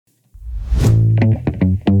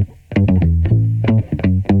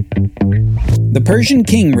The Persian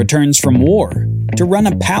king returns from war to run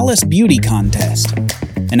a palace beauty contest.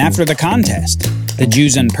 And after the contest, the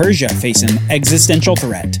Jews in Persia face an existential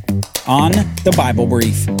threat. On the Bible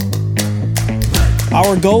Brief.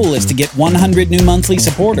 Our goal is to get 100 new monthly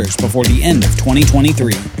supporters before the end of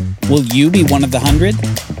 2023. Will you be one of the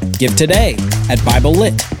 100? Give today at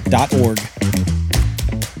BibleLit.org.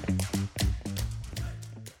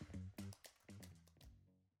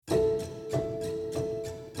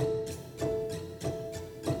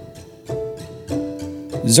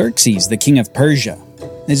 Xerxes, the king of Persia,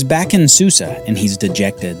 is back in Susa and he's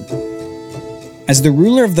dejected. As the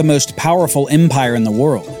ruler of the most powerful empire in the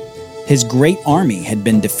world, his great army had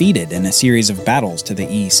been defeated in a series of battles to the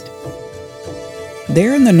east.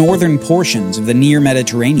 There in the northern portions of the near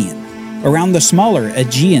Mediterranean, around the smaller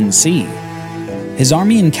Aegean Sea, his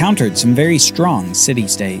army encountered some very strong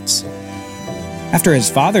city-states. After his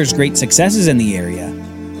father's great successes in the area,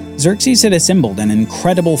 Xerxes had assembled an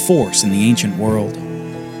incredible force in the ancient world.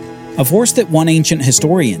 A force that one ancient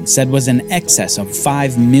historian said was in excess of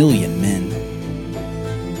 5 million men.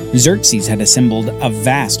 Xerxes had assembled a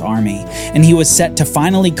vast army, and he was set to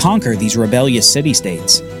finally conquer these rebellious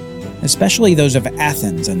city-states, especially those of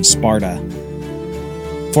Athens and Sparta.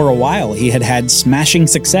 For a while, he had had smashing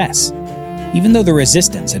success, even though the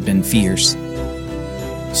resistance had been fierce.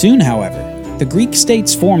 Soon, however, the Greek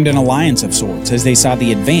states formed an alliance of sorts as they saw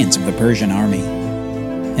the advance of the Persian army.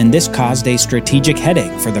 And this caused a strategic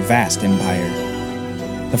headache for the vast empire.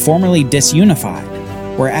 The formerly disunified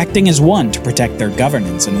were acting as one to protect their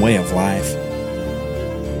governance and way of life.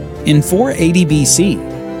 In 480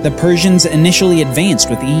 BC, the Persians initially advanced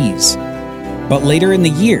with ease, but later in the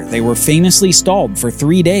year they were famously stalled for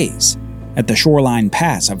 3 days at the shoreline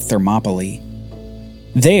pass of Thermopylae.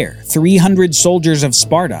 There, 300 soldiers of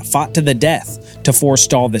Sparta fought to the death to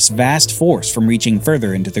forestall this vast force from reaching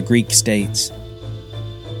further into the Greek states.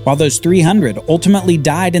 While those 300 ultimately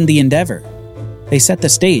died in the endeavor, they set the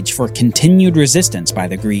stage for continued resistance by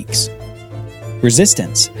the Greeks.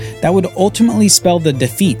 Resistance that would ultimately spell the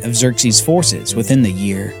defeat of Xerxes' forces within the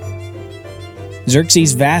year.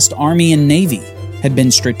 Xerxes' vast army and navy had been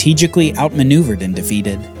strategically outmaneuvered and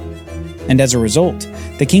defeated. And as a result,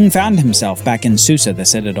 the king found himself back in Susa, the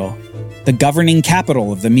citadel, the governing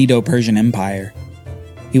capital of the Medo-Persian Empire.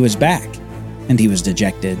 He was back, and he was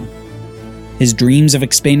dejected. His dreams of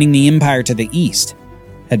expanding the empire to the east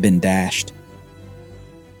had been dashed.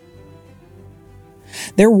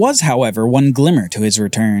 There was, however, one glimmer to his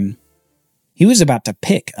return. He was about to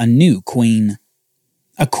pick a new queen.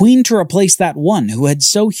 A queen to replace that one who had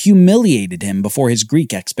so humiliated him before his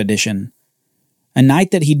Greek expedition. A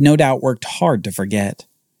night that he'd no doubt worked hard to forget.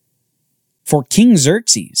 For King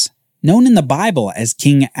Xerxes, known in the Bible as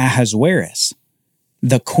King Ahasuerus,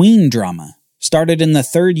 the queen drama started in the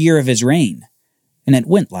 3rd year of his reign, and it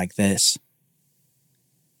went like this.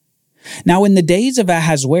 Now in the days of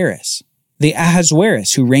Ahasuerus, the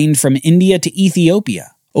Ahasuerus who reigned from India to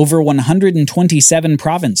Ethiopia over 127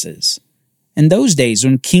 provinces, in those days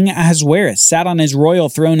when King Ahasuerus sat on his royal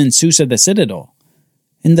throne in Susa the citadel,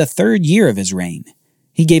 in the 3rd year of his reign,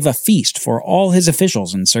 he gave a feast for all his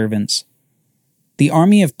officials and servants. The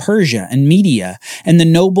army of Persia and Media and the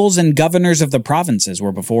nobles and governors of the provinces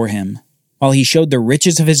were before him, while he showed the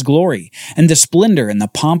riches of his glory and the splendor and the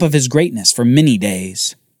pomp of his greatness for many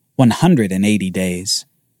days, 180 days.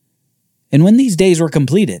 And when these days were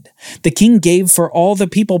completed, the king gave for all the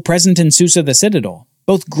people present in Susa the citadel,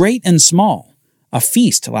 both great and small, a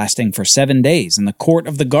feast lasting for 7 days in the court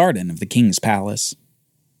of the garden of the king's palace.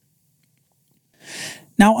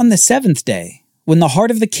 Now on the 7th day, when the heart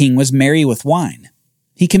of the king was merry with wine,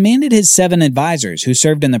 he commanded his 7 advisers who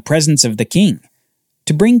served in the presence of the king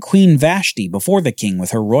to bring Queen Vashti before the king with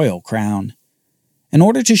her royal crown, in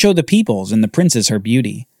order to show the peoples and the princes her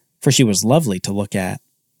beauty, for she was lovely to look at.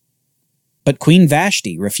 But Queen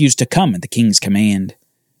Vashti refused to come at the king's command,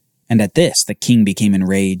 and at this the king became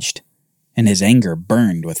enraged, and his anger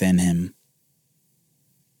burned within him.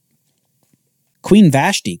 Queen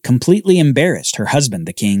Vashti completely embarrassed her husband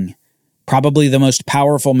the king, probably the most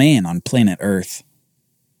powerful man on planet Earth.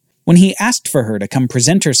 When he asked for her to come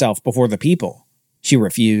present herself before the people, she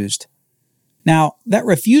refused. Now, that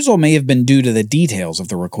refusal may have been due to the details of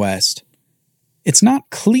the request. It's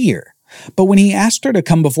not clear, but when he asked her to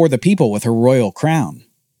come before the people with her royal crown,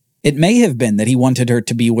 it may have been that he wanted her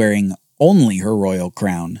to be wearing only her royal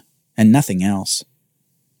crown and nothing else.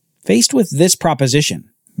 Faced with this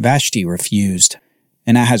proposition, Vashti refused,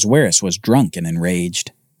 and Ahasuerus was drunk and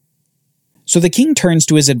enraged. So the king turns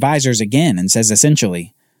to his advisors again and says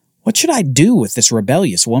essentially, "What should I do with this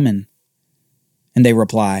rebellious woman?" And they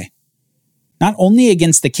reply, Not only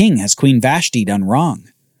against the king has Queen Vashti done wrong,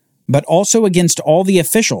 but also against all the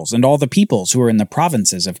officials and all the peoples who are in the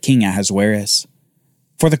provinces of King Ahasuerus.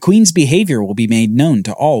 For the queen's behavior will be made known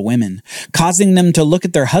to all women, causing them to look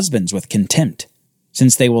at their husbands with contempt,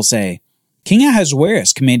 since they will say, 'King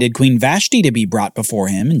Ahasuerus commanded Queen Vashti to be brought before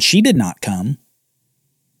him, and she did not come.'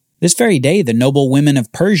 This very day the noble women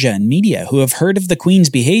of Persia and Media who have heard of the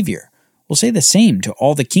queen's behavior will say the same to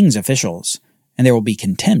all the king's officials, and there will be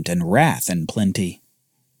contempt and wrath in plenty."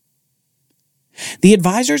 The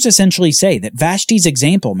advisors essentially say that Vashti's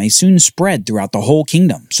example may soon spread throughout the whole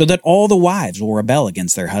kingdom, so that all the wives will rebel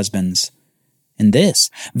against their husbands. In this,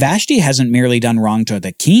 Vashti hasn't merely done wrong to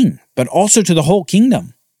the king, but also to the whole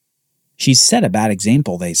kingdom. She's set a bad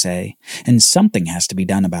example, they say, and something has to be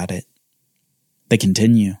done about it. They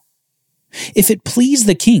continue, "If it please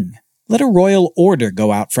the king, let a royal order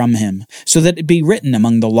go out from him, so that it be written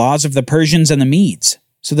among the laws of the Persians and the Medes,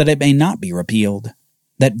 so that it may not be repealed,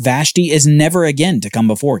 that Vashti is never again to come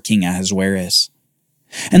before King Ahasuerus.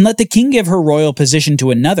 And let the king give her royal position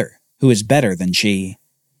to another, who is better than she.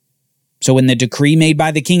 So when the decree made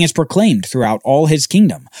by the king is proclaimed throughout all his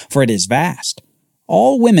kingdom, for it is vast,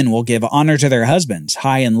 all women will give honor to their husbands,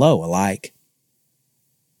 high and low alike."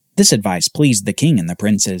 This advice pleased the king and the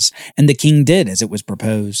princes, and the king did as it was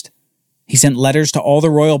proposed. He sent letters to all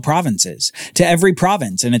the royal provinces, to every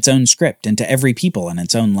province in its own script, and to every people in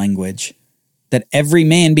its own language, that every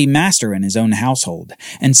man be master in his own household,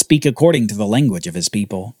 and speak according to the language of his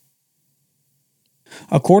people.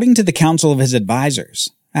 According to the counsel of his advisers,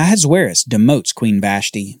 Ahasuerus demotes Queen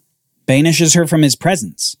Vashti, banishes her from his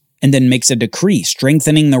presence, and then makes a decree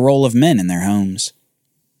strengthening the role of men in their homes.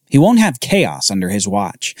 He won't have chaos under his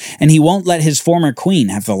watch, and he won't let his former queen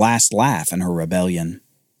have the last laugh in her rebellion.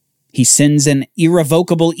 He sends an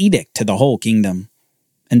irrevocable edict to the whole kingdom,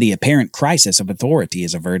 and the apparent crisis of authority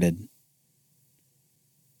is averted.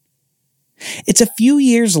 It's a few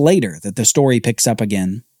years later that the story picks up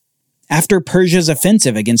again, after Persia's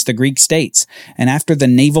offensive against the Greek states, and after the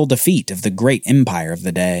naval defeat of the great empire of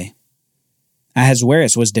the day.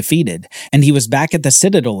 Ahasuerus was defeated, and he was back at the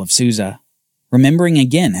citadel of Susa, remembering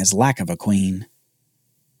again his lack of a queen.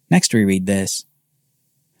 Next we read this.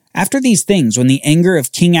 "After these things, when the anger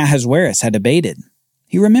of King Ahasuerus had abated,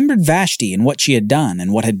 he remembered Vashti and what she had done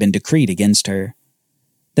and what had been decreed against her.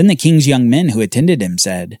 Then the king's young men who attended him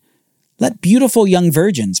said, 'Let beautiful young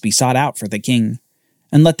virgins be sought out for the king,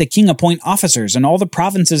 and let the king appoint officers in all the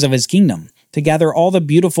provinces of his kingdom to gather all the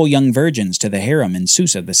beautiful young virgins to the harem in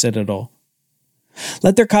Susa the citadel.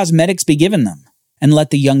 Let their cosmetics be given them, and let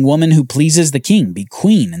the young woman who pleases the king be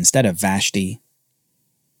queen instead of Vashti.'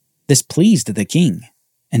 This pleased the king,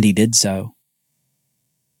 and he did so."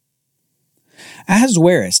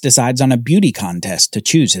 Ahasuerus decides on a beauty contest to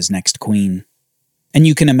choose his next queen, and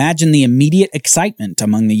you can imagine the immediate excitement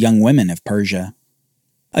among the young women of Persia.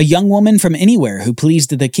 A young woman from anywhere who pleased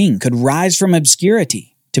the king could rise from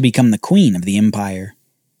obscurity to become the queen of the empire.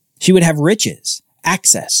 She would have riches,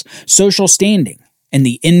 access, social standing, and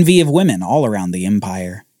the envy of women all around the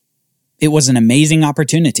empire. It was an amazing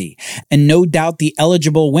opportunity, and no doubt the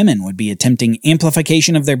eligible women would be attempting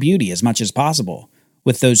amplification of their beauty as much as possible,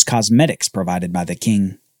 with those cosmetics provided by the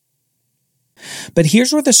king. But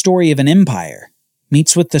here's where the story of an empire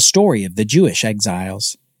meets with the story of the Jewish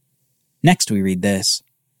exiles. Next we read this.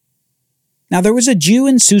 "Now there was a Jew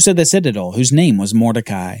in Susa the citadel whose name was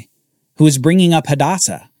Mordecai, who was bringing up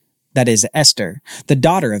Hadassah, that is Esther, the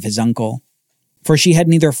daughter of his uncle, for she had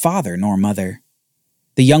neither father nor mother.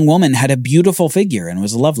 The young woman had a beautiful figure and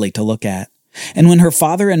was lovely to look at, and when her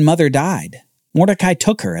father and mother died, Mordecai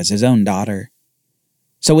took her as his own daughter.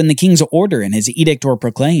 So when the king's order and his edict were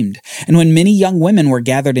proclaimed, and when many young women were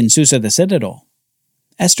gathered in Susa the citadel,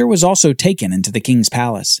 Esther was also taken into the king's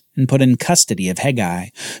palace and put in custody of Hegai,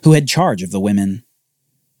 who had charge of the women.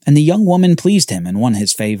 And the young woman pleased him and won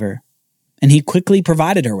his favor. And he quickly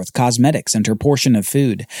provided her with cosmetics and her portion of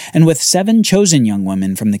food, and with 7 chosen young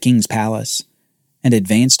women from the king's palace, and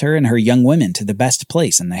advanced her and her young women to the best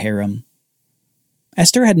place in the harem.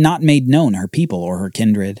 Esther had not made known her people or her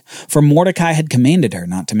kindred, for Mordecai had commanded her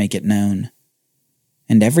not to make it known.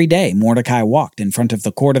 And every day Mordecai walked in front of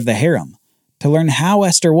the court of the harem to learn how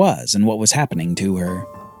Esther was and what was happening to her.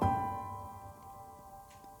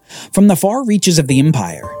 From the far reaches of the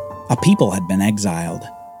empire, a people had been exiled.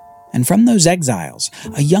 And from those exiles,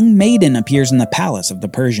 a young maiden appears in the palace of the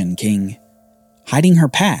Persian king, hiding her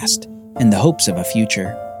past in the hopes of a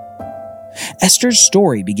future. Esther's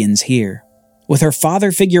story begins here, with her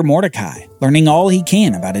father figure Mordecai learning all he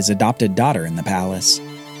can about his adopted daughter in the palace.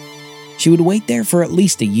 She would wait there for at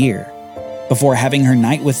least a year, before having her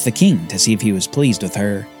night with the king to see if he was pleased with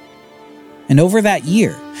her. and over that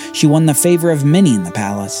year she won the favor of many in the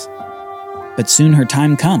palace. But soon her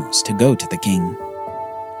time comes to go to the king.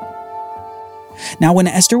 Now when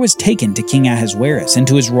Esther was taken to King Ahasuerus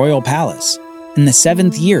into his royal palace, in the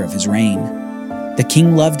 7th year of his reign, the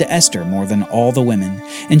king loved Esther more than all the women,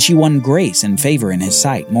 and she won grace and favor in his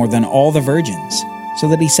sight more than all the virgins, so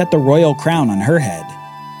that he set the royal crown on her head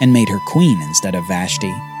and made her queen instead of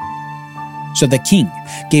Vashti. So the king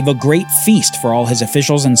gave a great feast for all his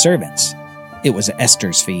officials and servants. It was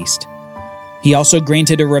Esther's feast. He also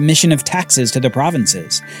granted a remission of taxes to the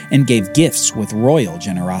provinces and gave gifts with royal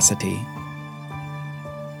generosity.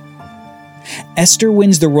 Esther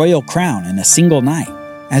wins the royal crown in a single night,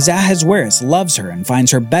 as Ahasuerus loves her and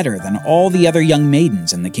finds her better than all the other young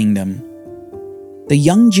maidens in the kingdom. The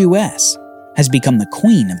young Jewess has become the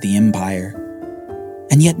queen of the empire,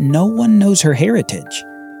 and yet no one knows her heritage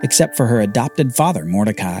except for her adopted father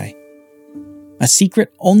Mordecai, a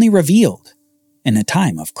secret only revealed in a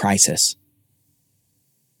time of crisis.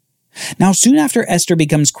 Now, soon after Esther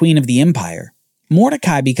becomes queen of the empire,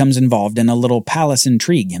 Mordecai becomes involved in a little palace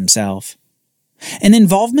intrigue himself, an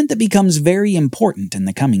involvement that becomes very important in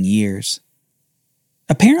the coming years.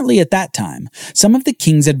 Apparently at that time, some of the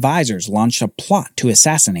king's advisors launched a plot to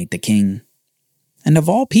assassinate the king. And of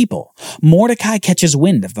all people, Mordecai catches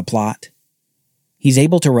wind of the plot. He's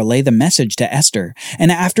able to relay the message to Esther,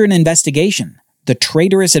 and after an investigation, the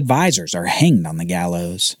traitorous advisors are hanged on the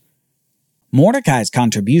gallows. Mordecai's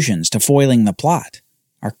contributions to foiling the plot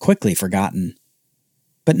are quickly forgotten,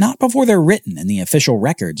 but not before they're written in the official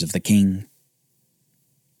records of the king.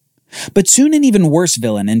 But soon an even worse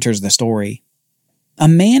villain enters the story. A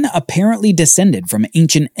man apparently descended from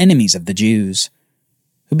ancient enemies of the Jews,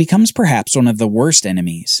 who becomes perhaps one of the worst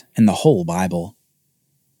enemies in the whole Bible.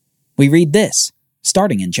 We read this,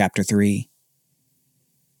 starting in chapter 3.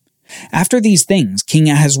 After these things, King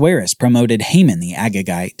Ahasuerus promoted Haman the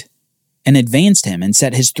Agagite, and advanced him and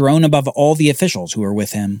set his throne above all the officials who were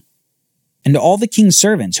with him. And all the king's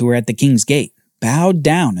servants who were at the king's gate bowed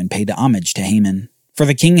down and paid homage to Haman, for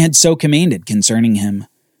the king had so commanded concerning him.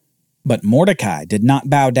 But Mordecai did not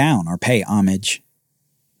bow down or pay homage.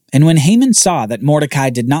 And when Haman saw that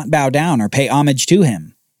Mordecai did not bow down or pay homage to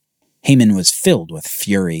him, Haman was filled with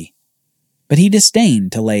fury. But he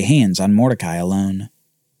disdained to lay hands on Mordecai alone.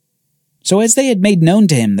 So as they had made known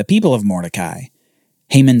to him the people of Mordecai,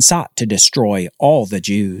 Haman sought to destroy all the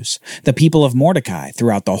Jews, the people of Mordecai,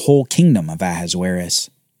 throughout the whole kingdom of Ahasuerus.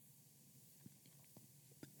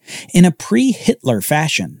 In a pre-Hitler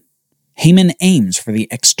fashion, Haman aims for the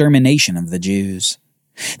extermination of the Jews,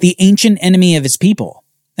 the ancient enemy of his people,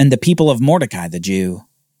 and the people of Mordecai the Jew.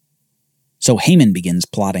 So Haman begins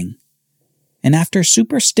plotting, and after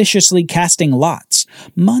superstitiously casting lots,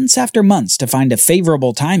 months after months to find a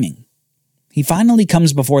favorable timing, he finally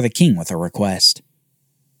comes before the king with a request.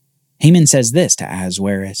 Haman says this to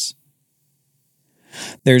Ahasuerus: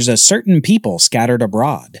 "There's a certain people scattered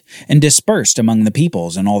abroad and dispersed among the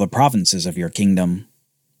peoples in all the provinces of your kingdom.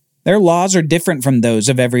 Their laws are different from those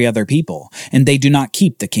of every other people, and they do not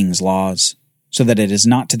keep the king's laws, so that it is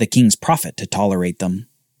not to the king's profit to tolerate them.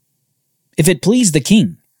 If it please the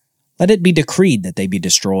king, let it be decreed that they be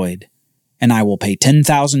destroyed, and I will pay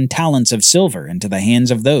 10,000 talents of silver into the hands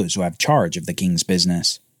of those who have charge of the king's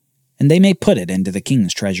business, and they may put it into the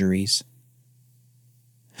king's treasuries."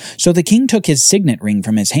 So the king took his signet ring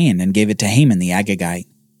from his hand and gave it to Haman the Agagite,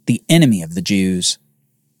 the enemy of the Jews.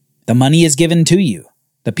 "The money is given to you,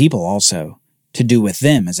 the people also, to do with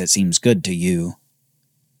them as it seems good to you."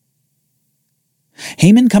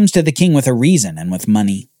 Haman comes to the king with a reason and with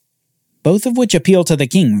money, both of which appeal to the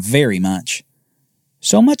king very much.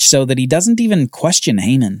 So much so that he doesn't even question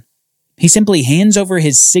Haman. He simply hands over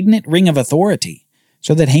his signet ring of authority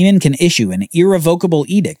so that Haman can issue an irrevocable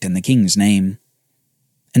edict in the king's name.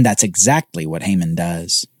 And that's exactly what Haman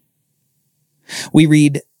does. We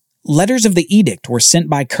read, "Letters of the edict were sent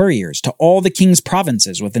by couriers to all the king's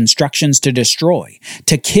provinces with instructions to destroy,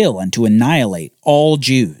 to kill, and to annihilate all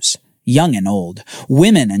Jews, young and old,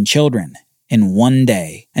 women and children, in one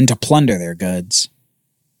day, and to plunder their goods.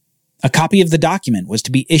 A copy of the document was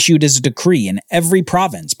to be issued as a decree in every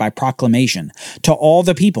province by proclamation to all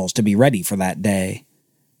the peoples to be ready for that day.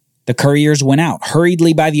 The couriers went out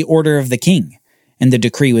hurriedly by the order of the king, and the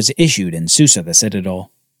decree was issued in Susa the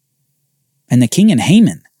citadel. And the king and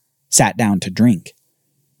Haman sat down to drink,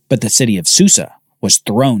 but the city of Susa was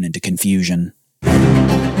thrown into confusion."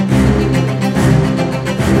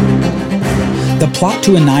 The plot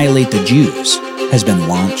to annihilate the Jews has been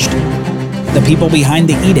launched. The people behind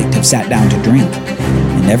the edict have sat down to drink,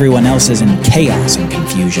 and everyone else is in chaos and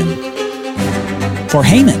confusion. For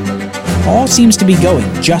Haman, All seems to be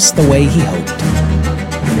going just the way he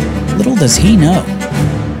hoped. Little does he know,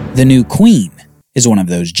 the new queen is one of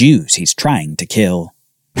those Jews he's trying to kill.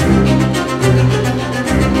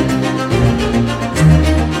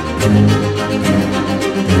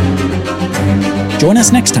 Join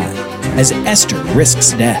us next time as Esther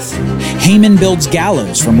risks death, Haman builds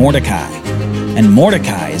gallows for Mordecai, and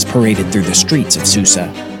Mordecai is paraded through the streets of Susa.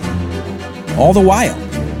 All the while,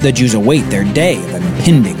 the Jews await their day of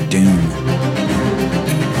impending doom.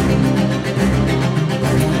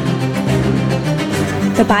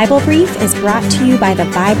 The Bible Brief is brought to you by the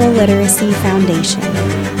Bible Literacy Foundation,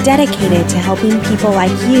 dedicated to helping people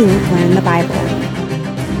like you learn the Bible.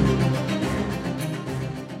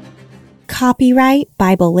 Copyright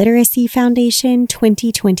Bible Literacy Foundation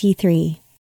 2023.